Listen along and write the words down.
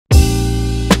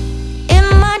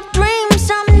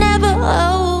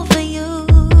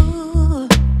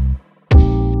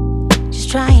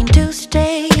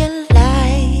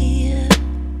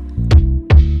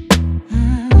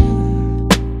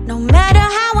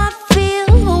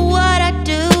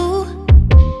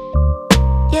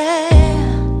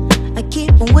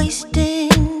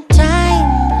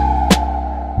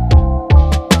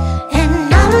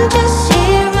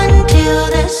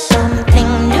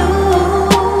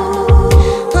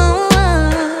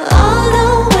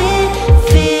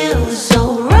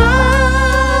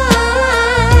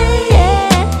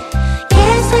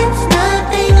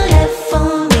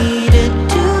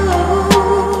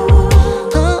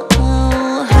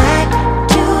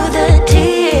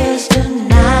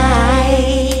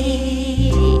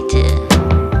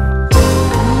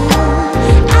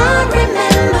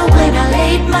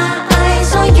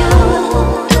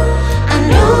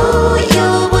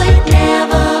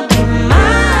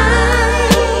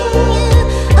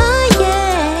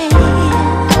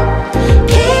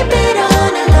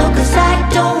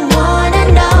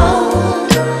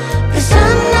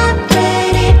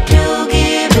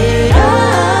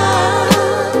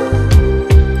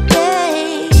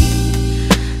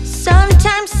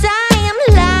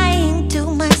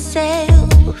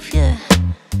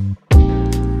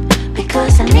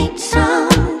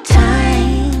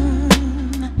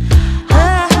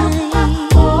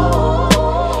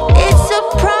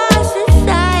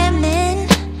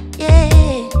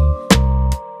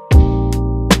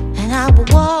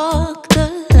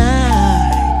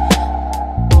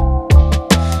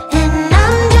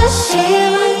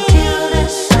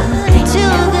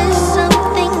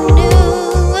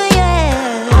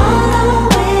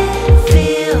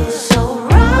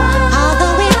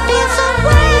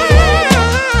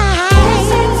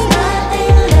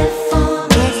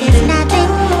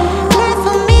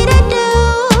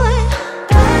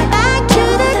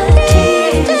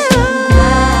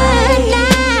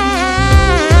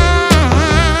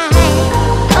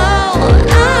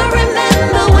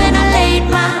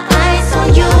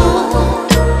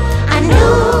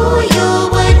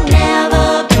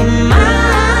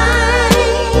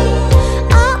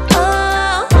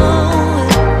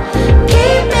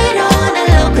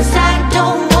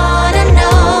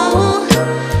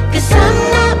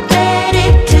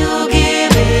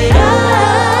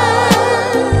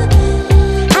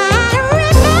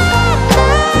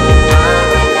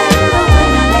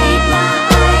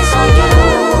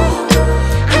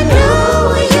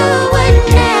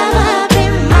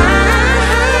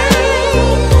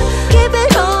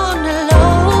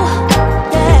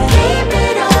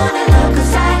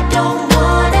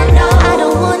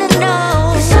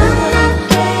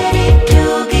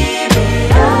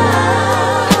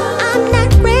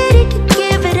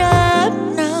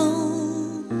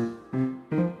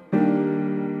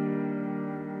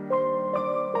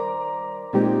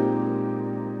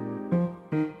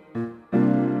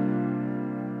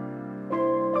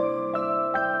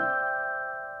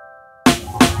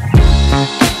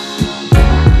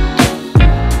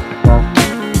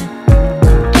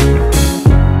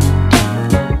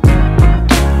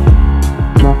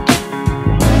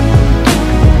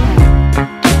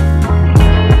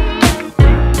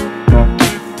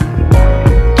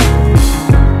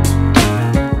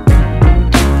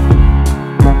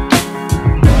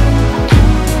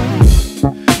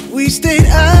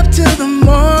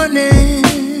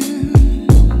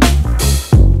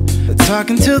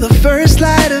talking till the first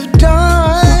light of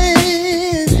dawn.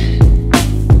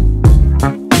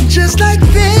 Just like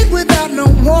that, without no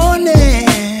warning,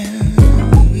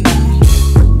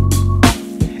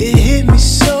 it hit me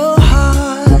so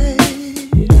hard.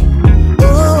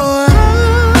 Oh,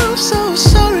 I'm so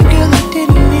sorry, girl, I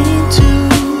didn't mean to.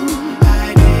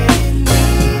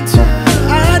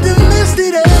 I done messed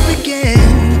it up again.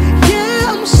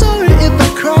 Yeah, I'm sorry if I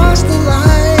crossed the line.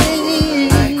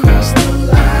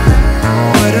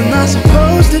 What am I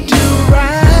supposed to do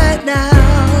right now?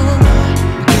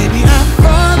 Baby, I'm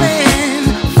falling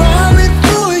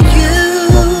for you.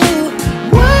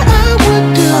 What I would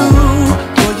do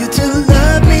for you to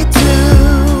love me too.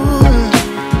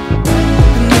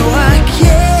 No, I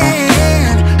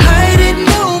can't hide it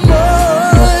no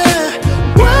more.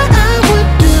 What I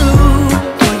would do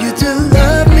for you to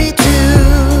love me too.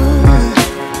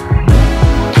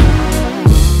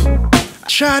 I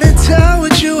try to tell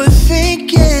what you were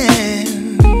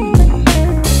thinking,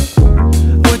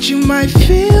 what you might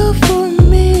feel for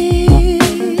me.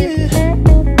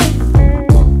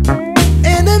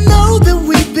 And I know that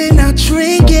we've been out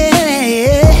drinking,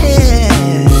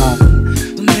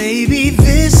 so maybe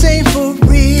this ain't for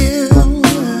real.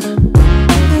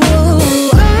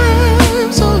 Oh,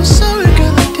 I'm so sorry,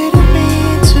 girl, I didn't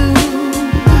mean to.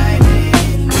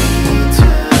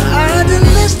 I done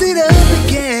messed it up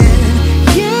again.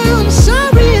 Yeah, I'm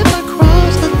sorry if I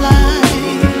crossed the line.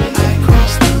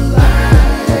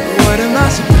 What am I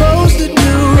supposed to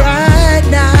do right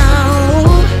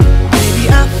now? Baby,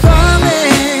 I'm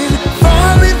falling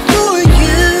for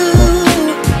you.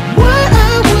 What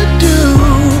I would do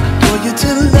for you to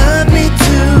love me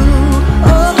too.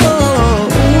 Oh,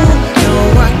 no,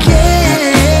 I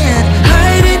can't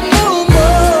hide it no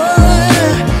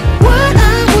more. What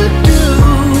I would do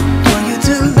for you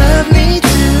to love me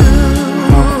too.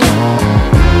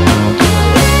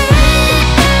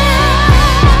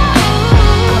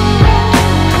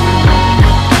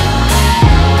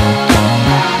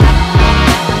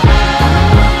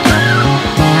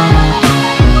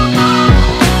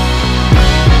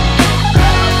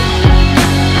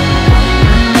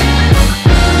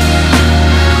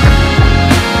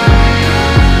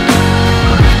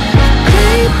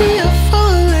 Baby, I'm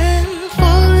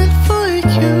falling for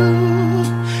you.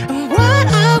 And what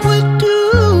I would do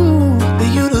for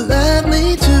you to love me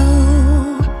too.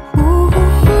 Ooh,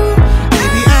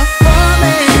 baby, I'm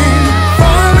falling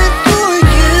for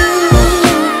you.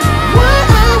 What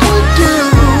I would do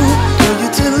for you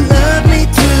to love me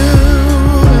too.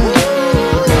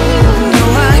 No,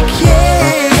 I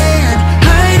can't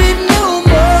hide it no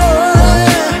more.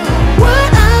 What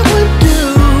I would do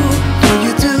for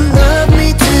you to love me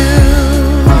too.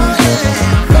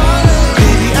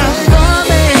 Baby, I'm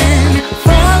falling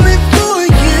for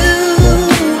you.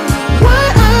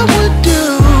 What I would do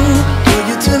for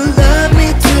you to love me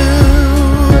too.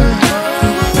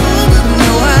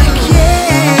 No, I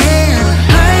can't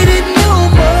hide it no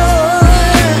more.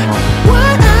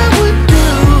 What I would do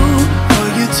for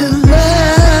you to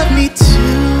love me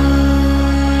too.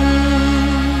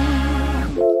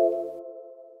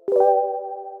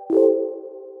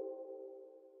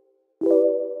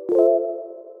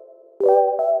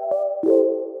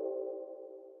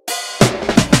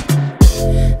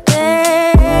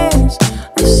 There's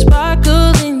a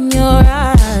sparkle in your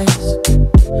eyes.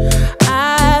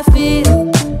 I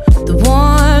feel the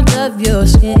warmth of your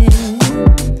skin.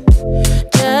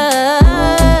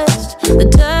 Just the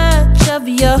touch of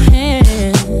your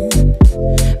hand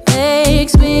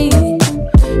makes me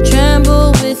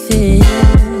tremble within.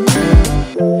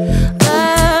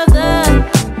 Love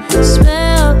the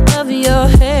smell of your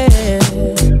hair,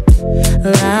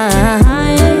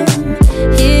 lying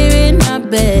here in my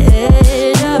bed.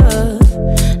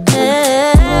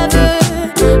 Never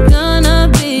gonna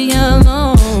be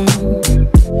alone,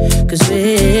 'cause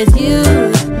with you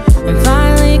I'm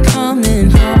finally coming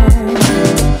home.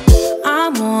 I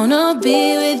wanna be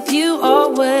with you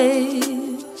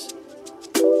always,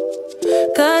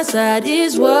 'cause that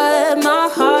is what my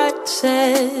heart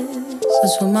says.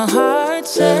 That's what my heart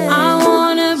says. I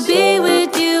wanna be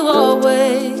with you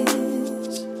always.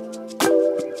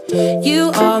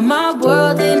 You are my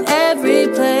world in every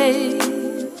place.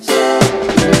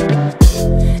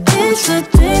 It's the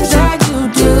things that you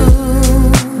do,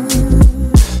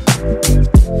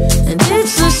 and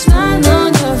it's the smile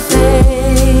on your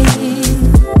face.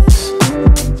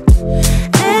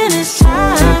 And as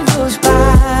time goes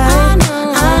by,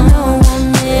 I know I'm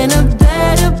in a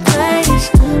better place.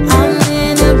 I'm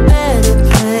in a better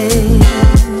place.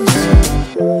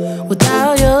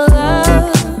 Without your love,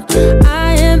 I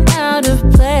am out of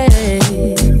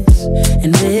place.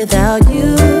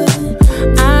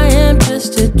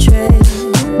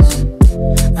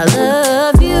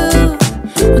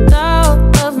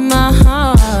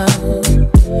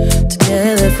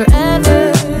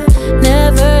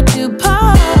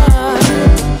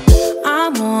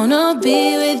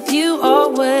 with you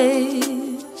always.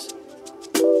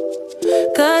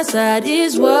 'Cause that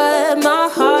is what my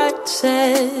heart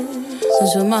says.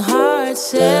 That's what my heart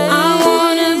says. I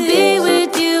wanna be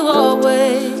with you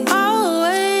always.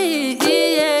 Always,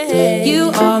 yeah.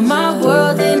 You are my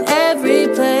world in every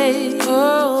place.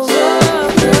 Oh,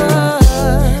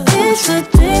 it's the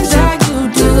things that you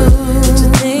do. It's the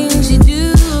things you do,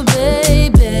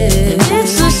 baby.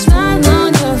 It's the smile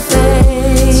on your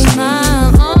face.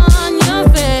 Smile on your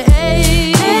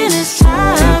face. And as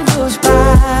time goes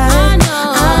by, I know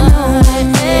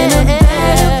I'm in a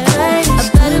better place.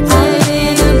 A better place. I'm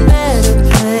in a better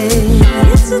place.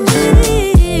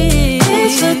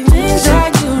 It's the things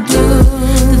that you do.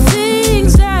 The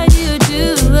things that you do.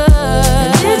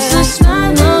 It's the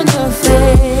smile on your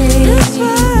face. The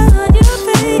smile on your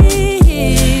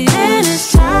face. And as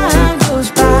time goes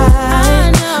by, I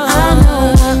know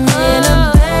I'm in a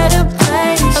better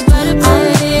place. A better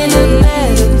place. I'm in a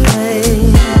better place.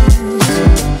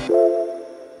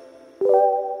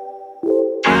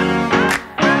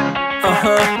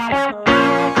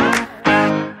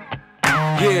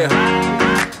 Yeah.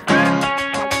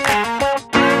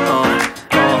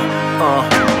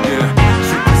 Yeah.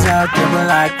 Shit out there, we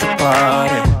like to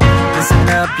party. Listen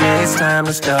up, yeah, it's time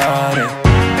to start it.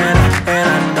 And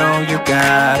I know you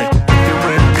got it. You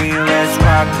with me, let's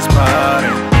rock this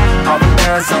party. All the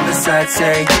girls on the side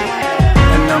say,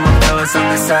 and all my fellas on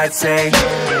the side say,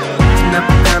 tonight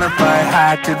we're gonna fly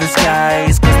high to the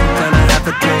skies, 'cause we're gonna have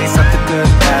a taste of the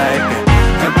good life.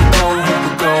 Here we go, here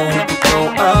we go, here we go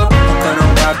up. We're gonna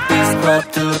rock this club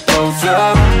till it blows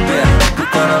up. Yeah,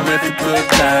 we're gonna live the good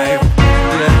life.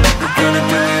 Yeah, we're gonna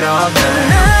do it all night.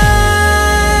 Tonight,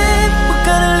 we're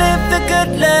gonna live the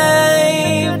good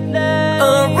life.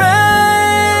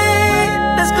 Alright,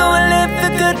 let's go and live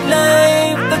the good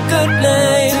life, the good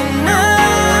life.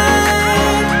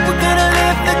 Tonight, we're gonna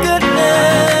live the good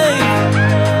life.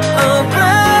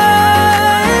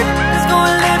 Alright, let's go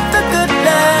and live the good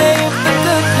life, the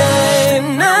good life.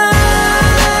 Tonight,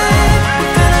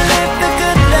 we're gonna live the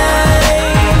good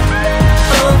life.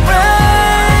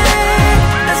 Alright,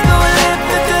 let's go and live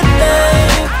the good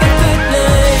life, the good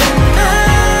life.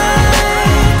 Tonight,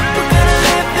 we're gonna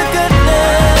live the good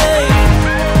life.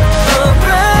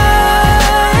 Alright,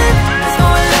 let's go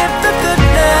and live the good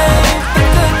life, the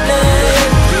good life.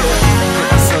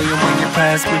 I saw you when you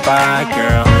passed me by,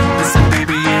 girl. Listen,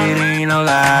 baby, it ain't no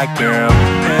lie, girl.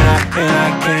 And I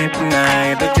can't deny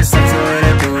that your sexy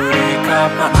little booty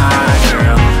caught my eye,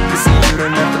 girl. Listen, you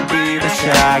don't have to be the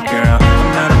shy, girl. I'm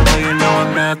not a player, no,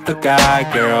 I'm not the guy,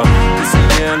 girl. Listen,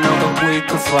 yeah, I know that we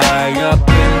could fly up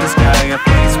in the sky, a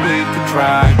place we could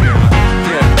try, girl.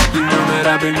 Yeah, you know that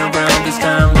I've been around this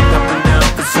time, look up and down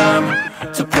for some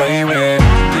to play with.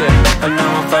 Yeah, I know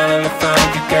I finally found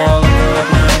you, girl. I know I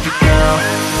found you, girl.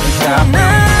 You got me.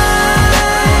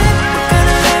 We're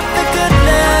gonna live the good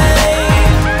life.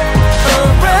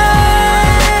 Alright,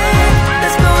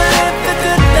 let's go and live the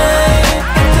good life,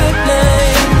 the good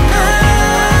life.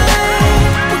 Tonight,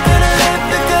 we're gonna live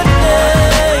the good life.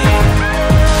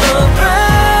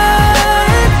 Alright,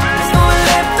 let's go and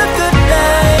live the good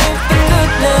life, the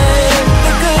good life,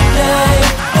 the good life,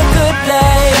 the good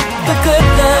life, the good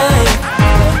life.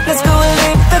 Let's go and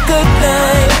live the good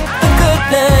life, the good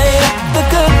life, the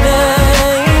good life.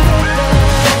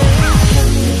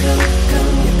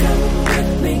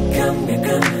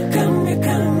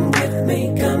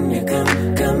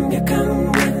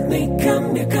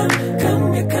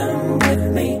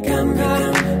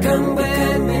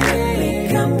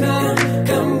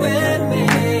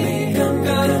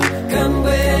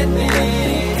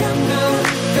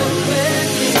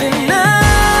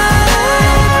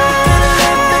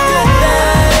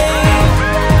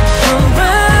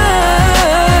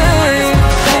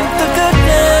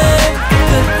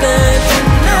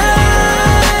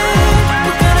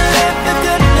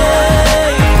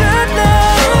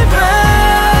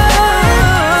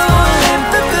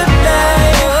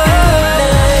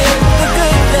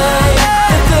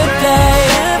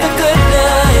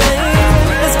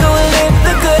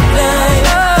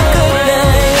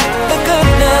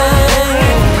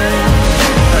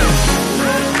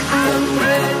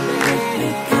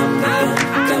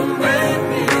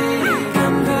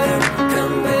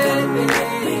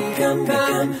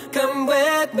 Come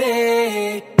with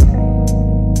me.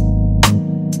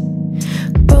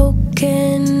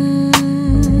 Broken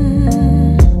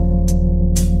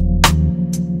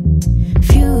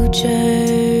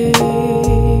future.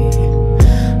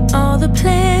 All the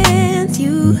plans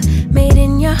you made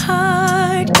in your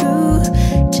heart grew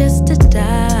just to die.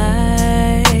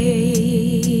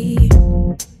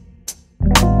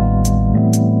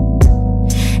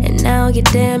 all your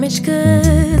damaged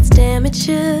goods. Damn, it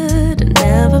should have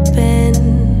never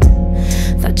been.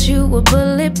 Thought you were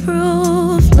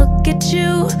bulletproof. Look at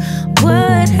you,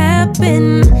 what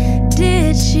happened?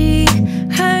 Did she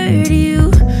hurt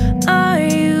you? Are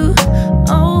you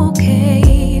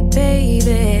okay,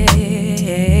 baby?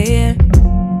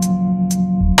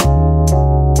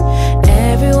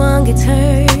 Everyone gets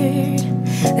hurt.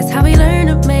 That's how we learn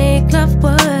to make love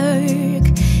work.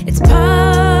 It's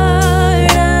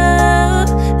part of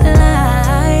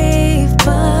life,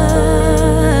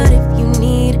 but if you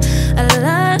need a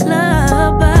lullaby,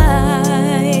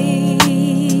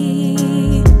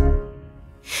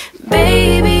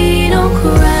 baby, don't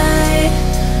cry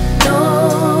no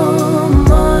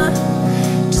more.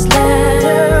 Just let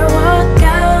her walk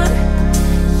out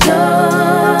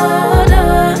your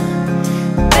door.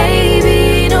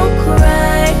 Baby, don't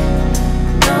cry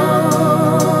no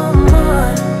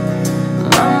more.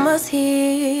 Mama's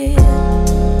here.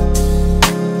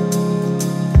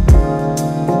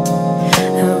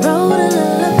 I wrote a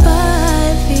lullaby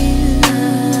for you.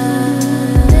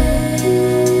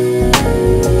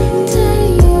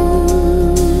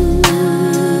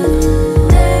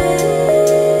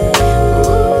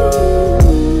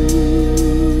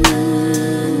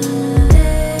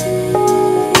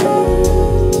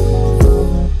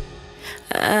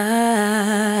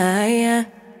 Yeah.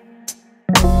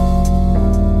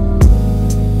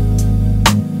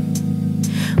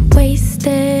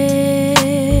 Wasted,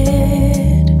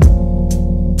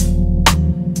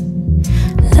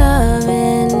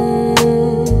 loving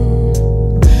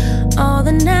all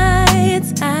the nights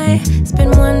I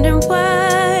spent wondering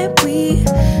why we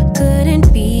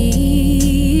couldn't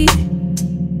be.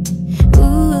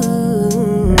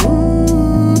 Ooh.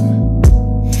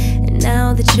 And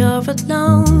now that you're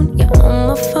alone, you're on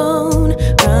my phone,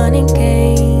 running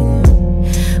game.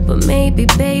 But maybe,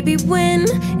 baby, when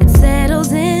it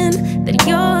settles in that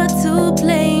you're to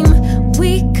blame,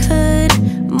 we could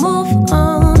move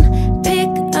on, pick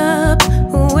up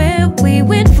where we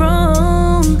went wrong.